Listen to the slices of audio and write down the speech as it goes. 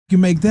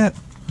can make that.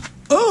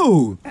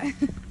 Oh,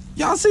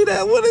 y'all see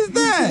that? What is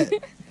that?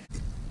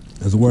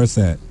 That's where it's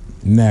at.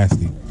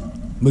 Nasty.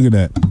 Look at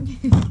that.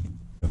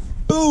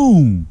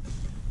 Boom.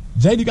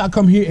 JD got to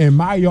come here and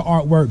admire your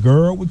artwork,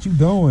 girl. What you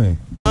doing?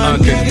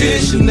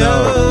 Unconditional.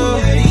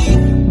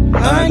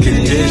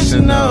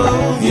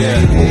 Unconditional.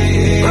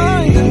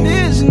 Yeah.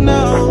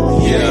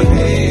 Unconditional.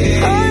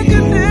 Yeah.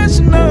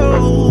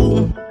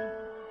 Unconditional.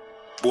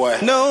 Boy.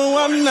 No,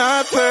 I'm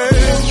not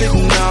perfect,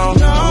 no.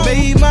 I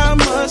made my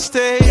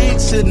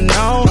mistakes, and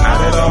no.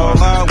 That all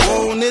I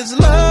want is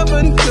love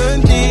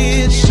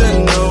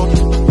unconditional.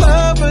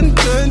 Love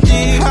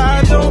unconditional.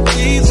 I don't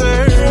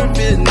deserve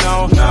it,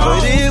 no.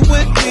 But it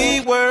would be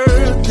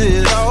worth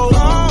it all.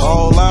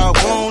 All I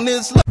want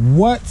is love.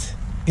 What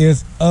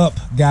is up,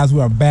 guys?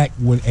 We are back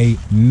with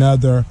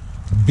another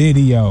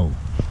video.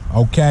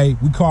 Okay,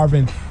 we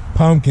carving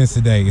pumpkins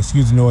today.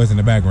 Excuse the noise in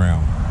the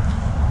background,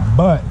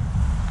 but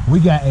we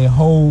got a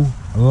whole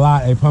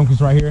lot of pumpkins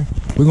right here.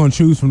 We're gonna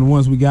choose from the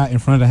ones we got in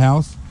front of the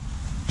house.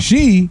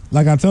 She,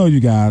 like I told you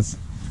guys,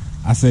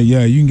 I said,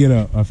 yeah, you can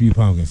get a few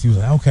pumpkins. She was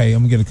like, okay,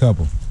 I'm gonna get a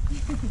couple.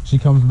 She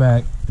comes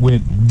back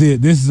with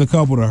this is a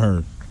couple to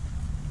her,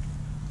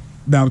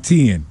 about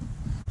 10.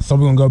 So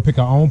we're gonna go pick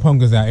our own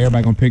pumpkins out.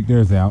 Everybody gonna pick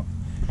theirs out.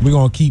 We're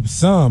gonna keep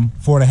some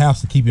for the house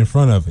to keep in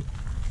front of it.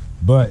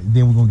 But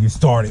then we're gonna get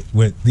started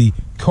with the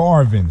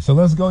carving. So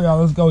let's go,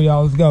 y'all. Let's go,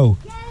 y'all. Let's go.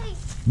 Yay.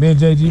 Me and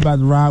JG about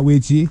to ride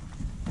with you.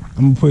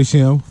 I'm gonna push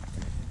him.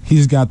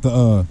 He's got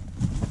the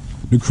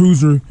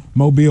Cruiser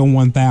Mobile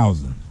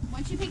 1000.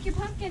 Once you pick your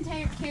pumpkin,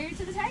 carry it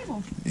to the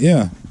table.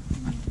 Yeah.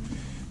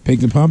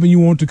 Pick the pumpkin you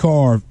want to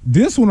carve.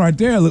 This one right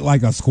there looked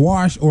like a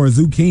squash or a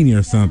zucchini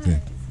or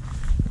something.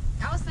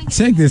 I was thinking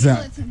check this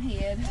out.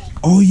 Head.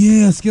 Oh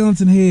yeah,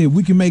 skeleton head.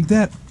 We can make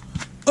that.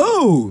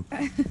 Oh,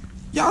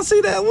 y'all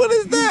see that? What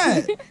is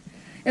that?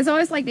 It's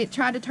always like they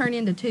tried to turn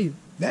into two.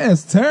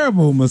 That's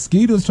terrible.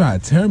 Mosquitoes try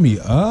to tear me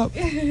up.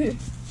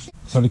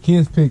 So the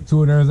kids picked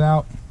two of theirs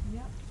out.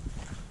 Yep.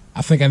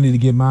 I think I need to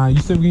get mine.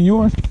 You still getting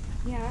yours?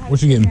 Yeah.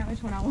 What you getting?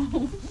 Which one I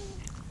want.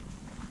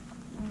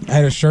 I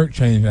had a shirt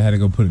change. I had to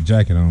go put a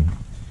jacket on.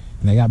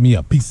 And they got me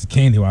a piece of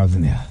candy while I was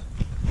in there.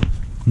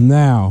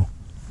 Now,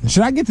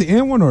 should I get the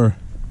end one or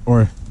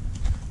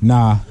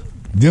nah?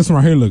 This one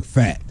right here look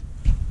fat.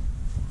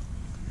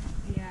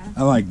 Yeah.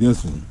 I like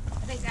this one. I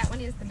think that one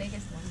is the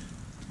biggest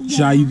one.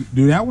 Should I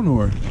do that one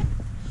or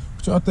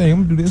what y'all think?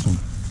 I'm gonna do this one.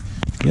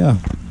 Yeah,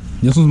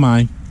 this one's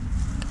mine.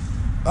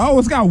 Oh,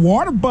 it's got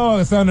water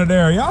bugs under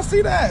there. Y'all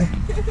see that?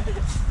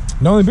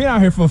 They only been out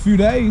here for a few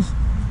days.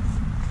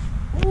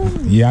 Ooh.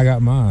 Yeah, I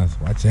got mine.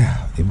 Watch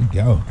out. Here we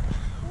go.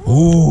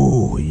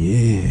 Oh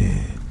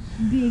yeah.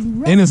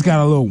 And it's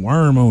got a little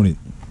worm on it.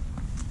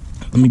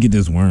 Let me get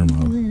this worm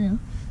off.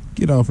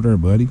 Get off of there,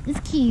 buddy.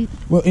 It's cute.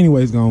 Well,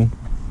 anyways, gone.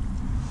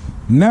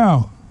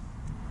 Now,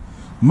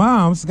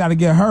 Mom's got to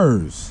get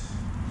hers.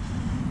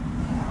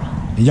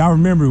 And y'all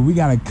remember, we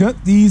got to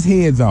cut these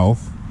heads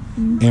off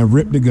and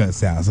rip the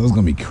guts out. So it's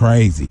going to be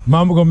crazy.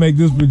 Mama going to make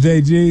this for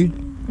JG.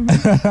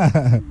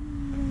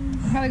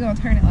 Probably going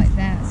to turn it like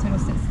that so it'll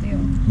sit still.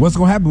 What's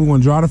going to happen? We're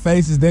going to draw the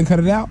faces, then cut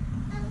it out?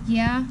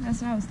 Yeah,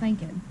 that's what I was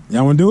thinking.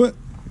 Y'all want to do it?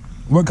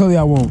 What color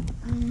y'all want?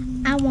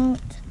 I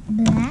want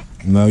black.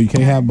 No, you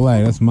can't have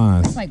black. That's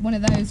mine. It's like one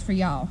of those for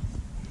y'all.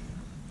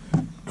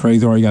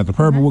 Crazy already got the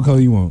purple. What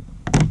color you want?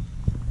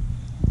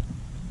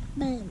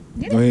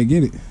 Go ahead,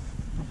 get it.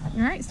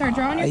 All right, start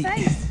drawing your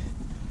face.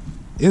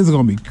 It's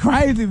gonna be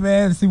crazy,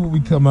 man, to see what we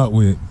come up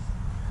with.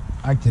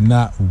 I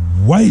cannot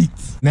wait.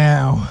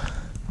 Now,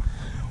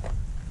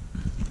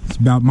 it's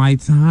about my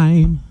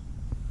time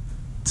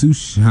to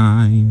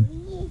shine.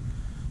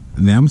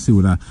 Now I'm gonna see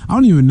what I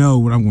don't even know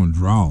what I'm gonna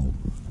draw.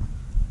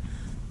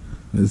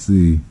 Let's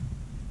see.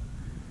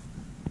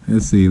 I'm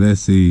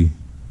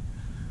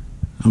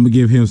gonna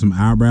give him some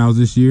eyebrows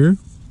this year.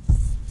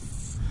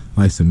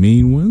 Like some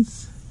mean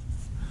ones.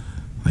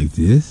 Like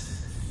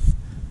this.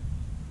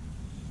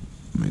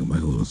 Make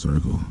like a little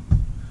circle.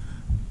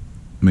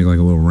 Make like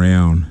a little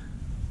round.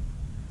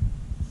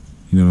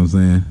 You know what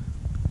I'm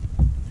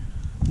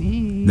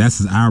saying? That's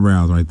his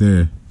eyebrows right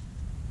there.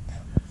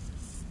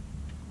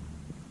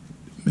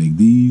 Make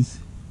these.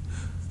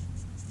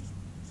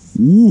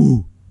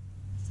 Ooh.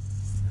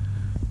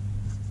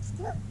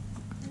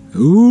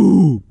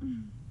 Ooh.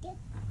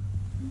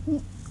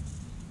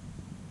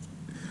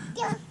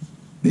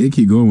 They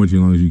keep going with you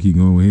as long as you keep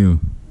going with him.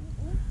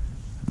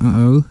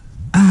 Uh-oh.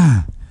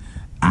 Ah.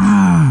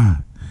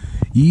 Ah.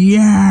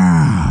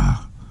 Yeah.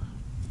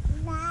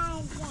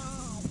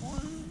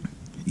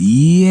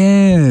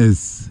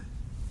 Yes.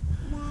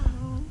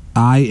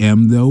 I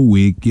am the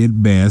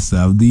wicked best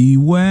of the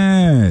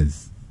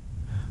West.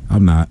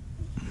 I'm not.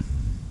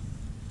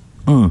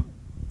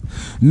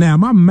 Now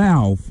my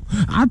mouth,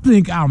 I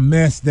think I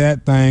messed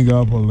that thing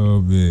up a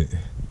little bit.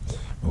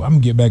 Well, I'm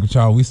gonna get back with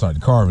y'all. We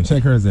started carving.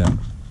 Check hers out.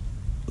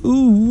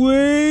 Ooh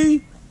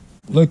wee!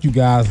 Look, you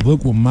guys.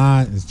 Look what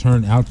mine has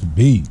turned out to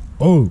be.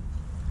 Oh,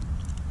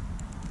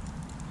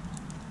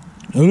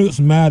 it looks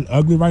mad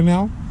ugly right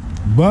now,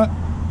 but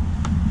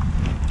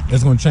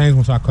it's gonna change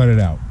once I cut it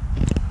out.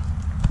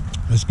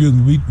 Excuse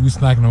me, we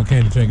snacking on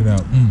candy. Check it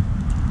out.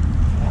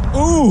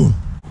 Ooh!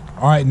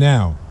 All right,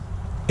 now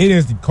it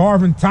is the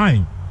carving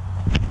time.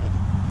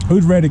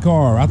 Who's ready to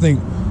carve? I think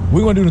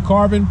we're gonna do the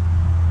carving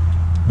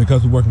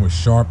because we're working with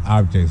sharp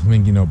objects. We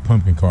ain't get no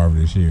pumpkin carver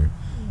this year.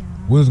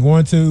 Yeah. We was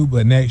going to,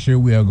 but next year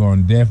we are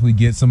going to definitely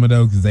get some of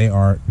those because they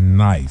are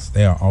nice.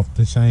 They are off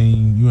the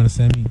chain. You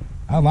understand me?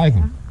 I like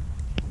them.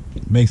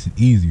 Makes it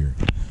easier.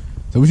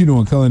 So what you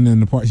doing? Coloring in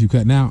the parts you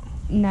cutting out?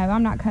 No,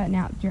 I'm not cutting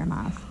out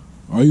Jeremiah's.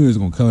 Or you just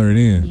gonna color it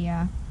in?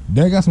 Yeah.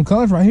 They got some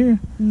colors right here.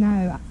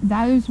 No,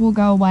 those will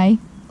go away.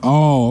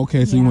 Oh,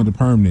 okay. So you want the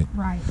permanent?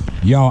 Right.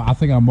 Y'all, I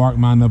think I marked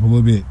mine up a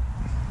little bit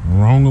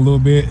wrong a little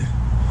bit.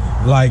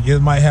 Like it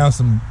might have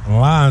some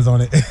lines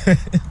on it.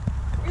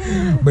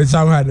 But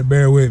y'all gonna have to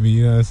bear with me,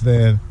 you know what I'm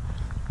saying?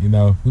 You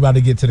know, we about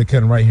to get to the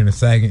cutting right here in a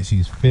second.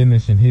 She's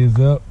finishing his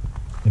up,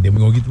 and then we're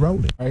gonna get to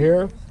rolling. Right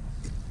here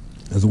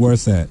is where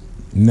it's at.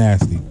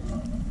 Nasty.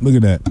 Look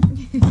at that.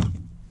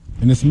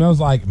 And it smells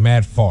like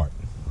mad fart.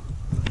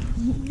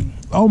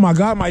 Oh my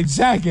God, my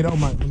jacket. Oh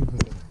my.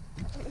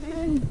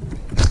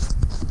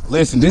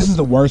 Listen, this is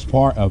the worst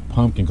part of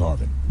pumpkin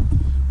carving.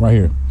 Right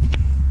here.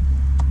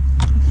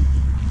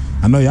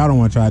 I know y'all don't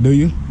want to try, do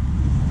you?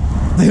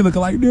 They look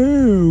like,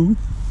 no.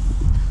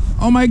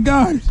 Oh my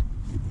God.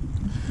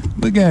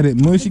 Look at it,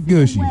 mushy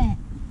gushy.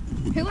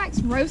 Who likes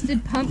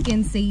roasted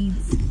pumpkin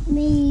seeds?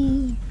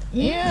 Me.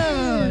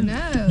 Ew,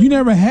 no. You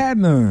never had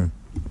none.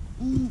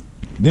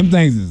 Them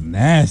things is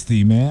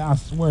nasty, man. I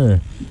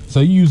swear. So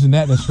you using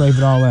that to scrape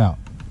it all out?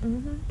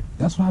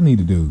 That's what I need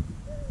to do.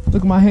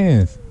 Look at my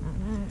hands.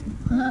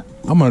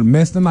 I'm gonna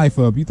mess the knife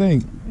up. You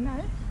think? No.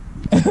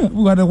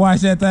 We got to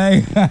wash that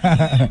thing.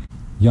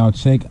 Y'all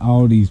check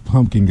all these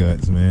pumpkin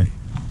guts, man.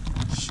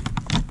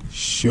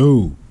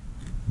 Shoo.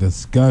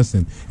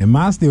 Disgusting. And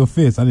mine still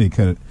fits. I need to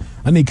cut it.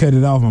 I need to cut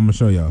it off. I'm gonna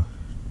show y'all.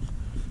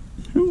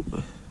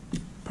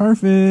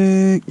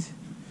 Perfect.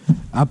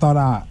 I thought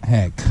I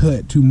had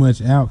cut too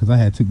much out because I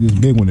had took this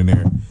big one in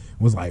there. It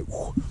was like,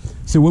 whew.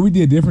 So what we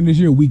did different this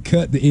year, we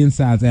cut the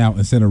insides out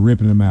instead of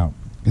ripping them out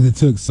because it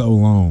took so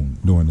long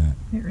doing that.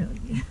 It really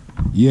did.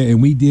 Yeah,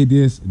 and we did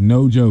this,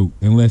 no joke,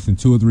 in less than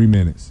 2 or 3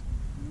 minutes.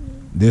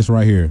 This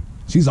right here.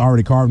 She's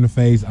already carving the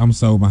face. I'm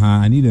so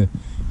behind. I need to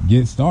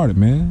get started,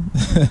 man.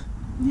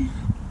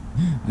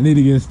 I need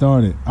to get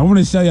started. I want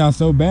to show y'all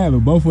so bad, but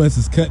both of us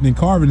is cutting and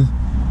carving.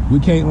 We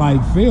can't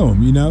like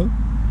film, you know?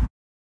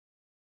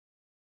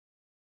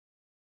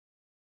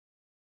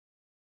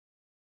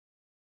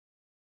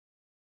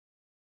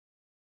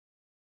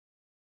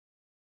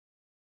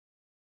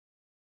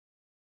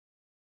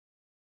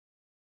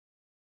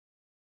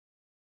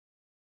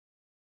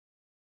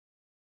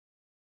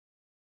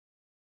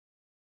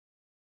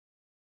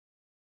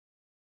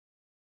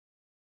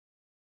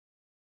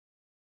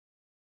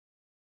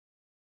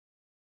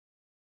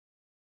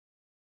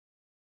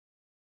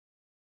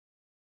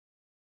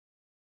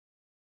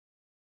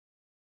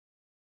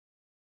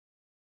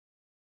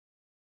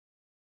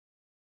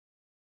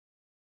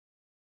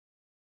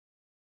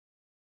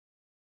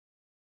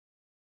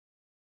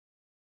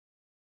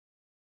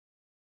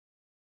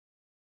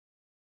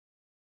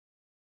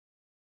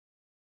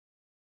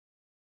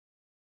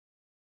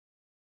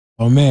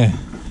 Oh man.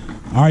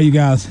 All right, you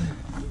guys.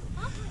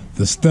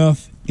 The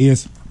stuff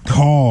is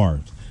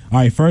carved. All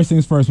right, first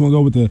things first. We'll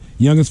go with the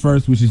youngest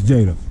first, which is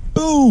Jada.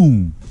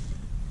 Boom.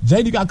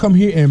 Jada, you got to come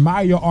here and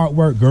admire your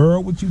artwork,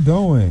 girl. What you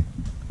doing?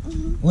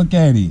 Look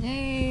at it.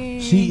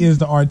 Hey. She is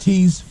the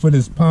artiste for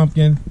this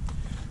pumpkin.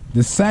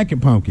 The second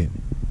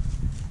pumpkin.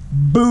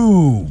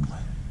 Boom.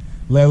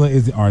 Layla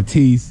is the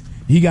artiste.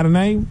 He got a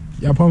name?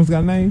 Y'all pumpkins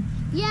got a name?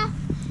 Yeah.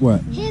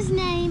 What? His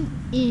name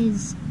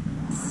is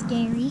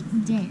Scary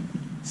Dairy.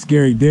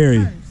 Scary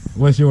Dairy.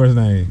 What's yours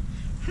name?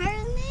 Her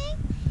name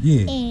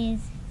Yeah. is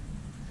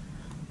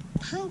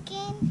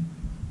Pumpkin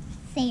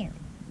Fairy.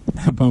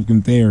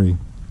 Pumpkin Theory.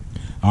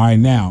 All right,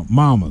 now,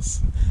 mamas.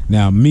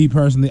 Now, me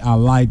personally, I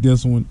like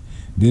this one.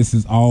 This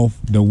is off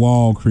the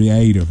wall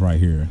creative right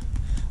here.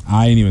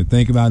 I ain't even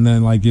think about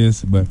nothing like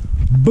this, but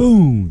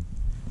boom.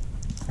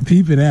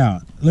 Peep it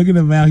out. Look at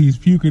him how he's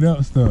puking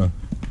up stuff.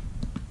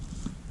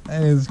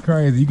 That is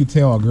crazy. You can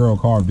tell a girl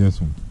carved this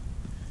one.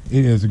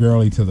 It is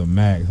girly to the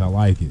max. I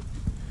like it.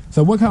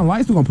 So what kind of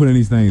lights we gonna put in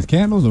these things?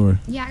 Candles or?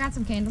 Yeah, I got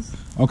some candles.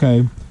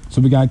 Okay, so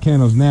we got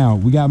candles now.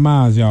 We got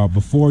mines, y'all.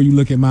 Before you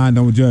look at mine,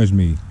 don't judge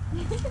me.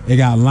 It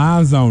got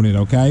lines on it,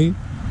 okay?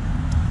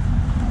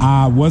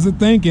 I wasn't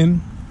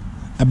thinking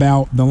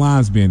about the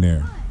lines being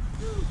there.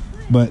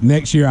 But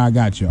next year I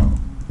got y'all.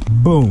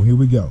 Boom, here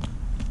we go.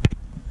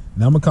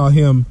 Now I'm gonna call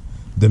him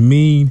the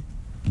Mean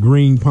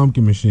Green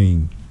Pumpkin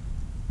Machine.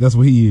 That's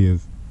what he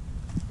is.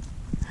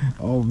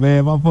 Oh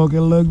man, my fucking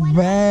look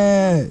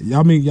bad.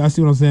 Y'all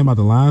see what I'm saying about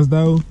the lines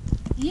though?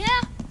 Yeah.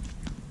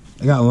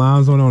 I got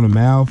lines on the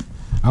mouth.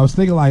 I was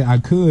thinking like I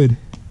could.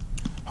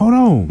 Hold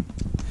on.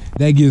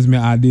 That gives me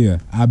an idea.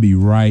 I'll be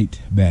right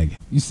back.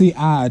 You see,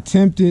 I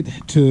attempted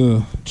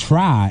to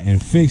try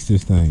and fix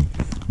this thing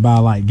by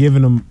like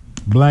giving them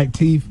black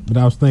teeth, but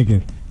I was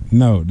thinking,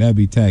 no, that'd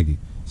be tacky.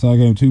 So I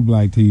gave him 2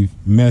 black teeth.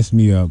 Messed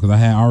me up because I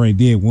had already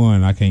did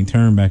one. I can't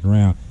turn back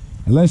around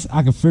unless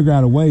I can figure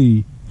out a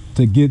way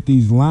to get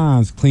these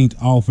lines cleaned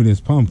off of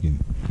this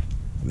pumpkin.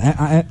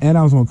 And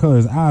I was gonna color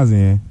his eyes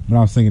in, but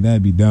I was thinking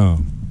that'd be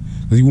dumb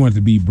because you want it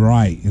to be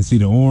bright and see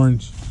the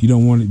orange. You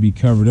don't want it to be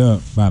covered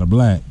up by the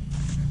black.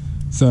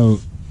 So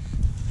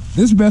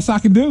this is the best I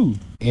can do.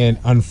 And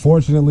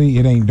unfortunately,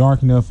 it ain't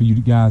dark enough for you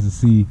guys to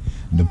see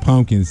the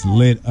pumpkins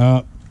lit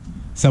up.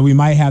 So we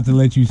might have to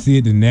let you see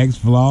it the next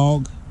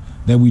vlog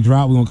that we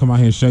drop. We're gonna come out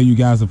here and show you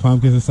guys the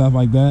pumpkins and stuff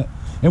like that.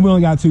 And we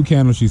only got 2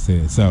 candles, she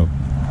said. So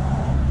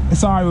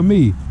it's all right with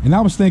me. And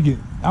I was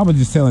thinking, I was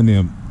just telling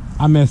them,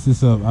 I messed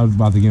this up. I was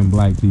about to give them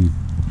black teeth.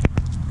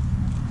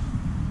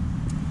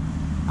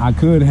 I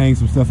could hang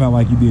some stuff out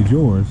like you did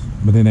yours,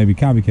 but then they'd be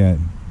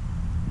copycatting.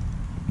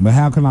 But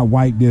how can I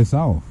wipe this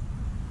off?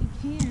 You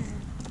can't.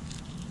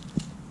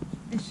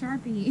 It's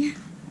Sharpie.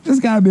 There's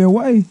gotta be a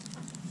way.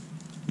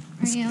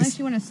 Yeah, unless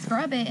you want to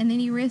scrub it and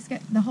then you risk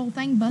the whole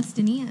thing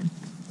busting in.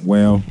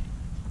 Well,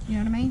 you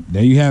know what I mean?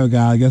 There you have it,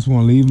 guys. I guess we're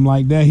gonna leave him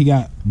like that. He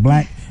got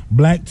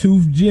black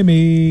tooth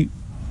Jimmy.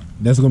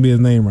 That's gonna be his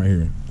name right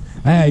here.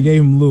 I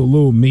gave him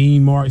little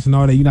mean marks and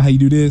all that. You know how you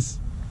do this?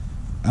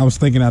 I was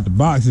thinking out the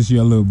box this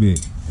year a little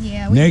bit.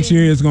 Yeah. Next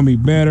year it's gonna be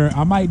better.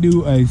 I might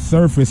do a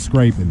surface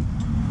scraping.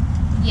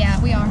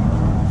 Yeah, we are.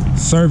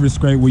 Surface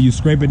scrape where you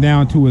scrape it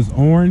down to its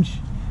orange,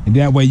 and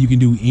that way you can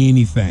do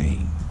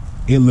anything.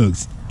 It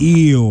looks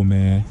ill,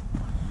 man.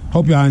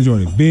 Hope y'all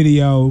enjoyed the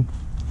video.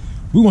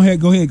 We're gonna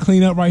go ahead and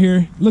clean up right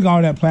here. Look at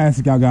all that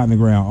plastic y'all got in the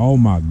ground. Oh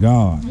my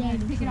God. Yeah,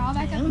 pick it all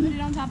back up and put it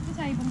on top of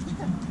the table.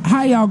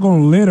 How y'all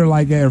gonna litter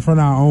like that in front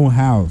of our own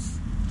house?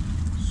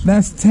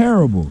 That's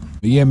terrible.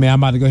 But yeah, man, I'm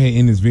about to go ahead and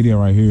end this video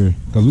right here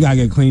because we gotta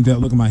get cleaned up.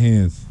 Look at my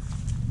hands.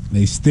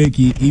 They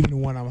sticky. Even the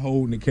one I'm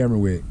holding the camera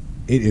with,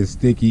 it is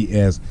sticky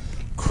as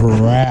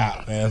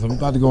crap, man. So I'm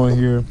about to go in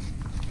here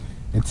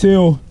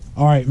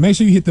all right, make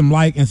sure you hit them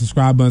like and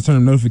subscribe buttons, turn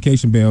the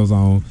notification bells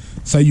on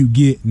so you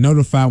get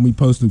notified when we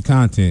post new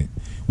content.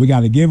 We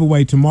got a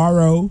giveaway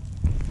tomorrow,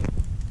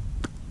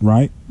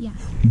 right? Yeah.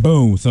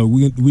 Boom. So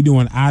we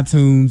doing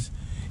iTunes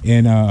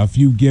and a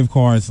few gift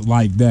cards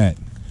like that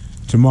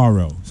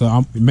tomorrow.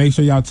 So make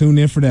sure y'all tune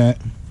in for that.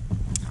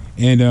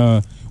 And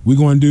we're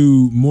going to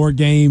do more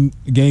game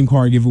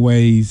card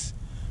giveaways.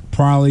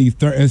 Probably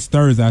it's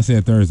Thursday. I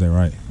said Thursday,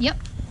 right? Yep.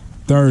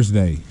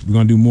 Thursday. We're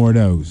going to do more of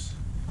those.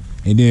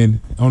 And then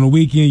on the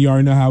weekend, you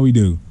already know how we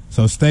do.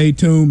 So stay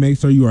tuned. Make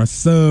sure you are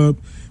sub.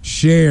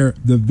 Share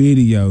the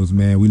videos,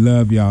 man. We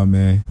love y'all,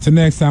 man. Till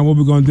next time, what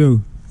we going to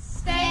do?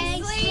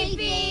 Stay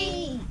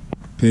sleepy.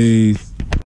 Peace.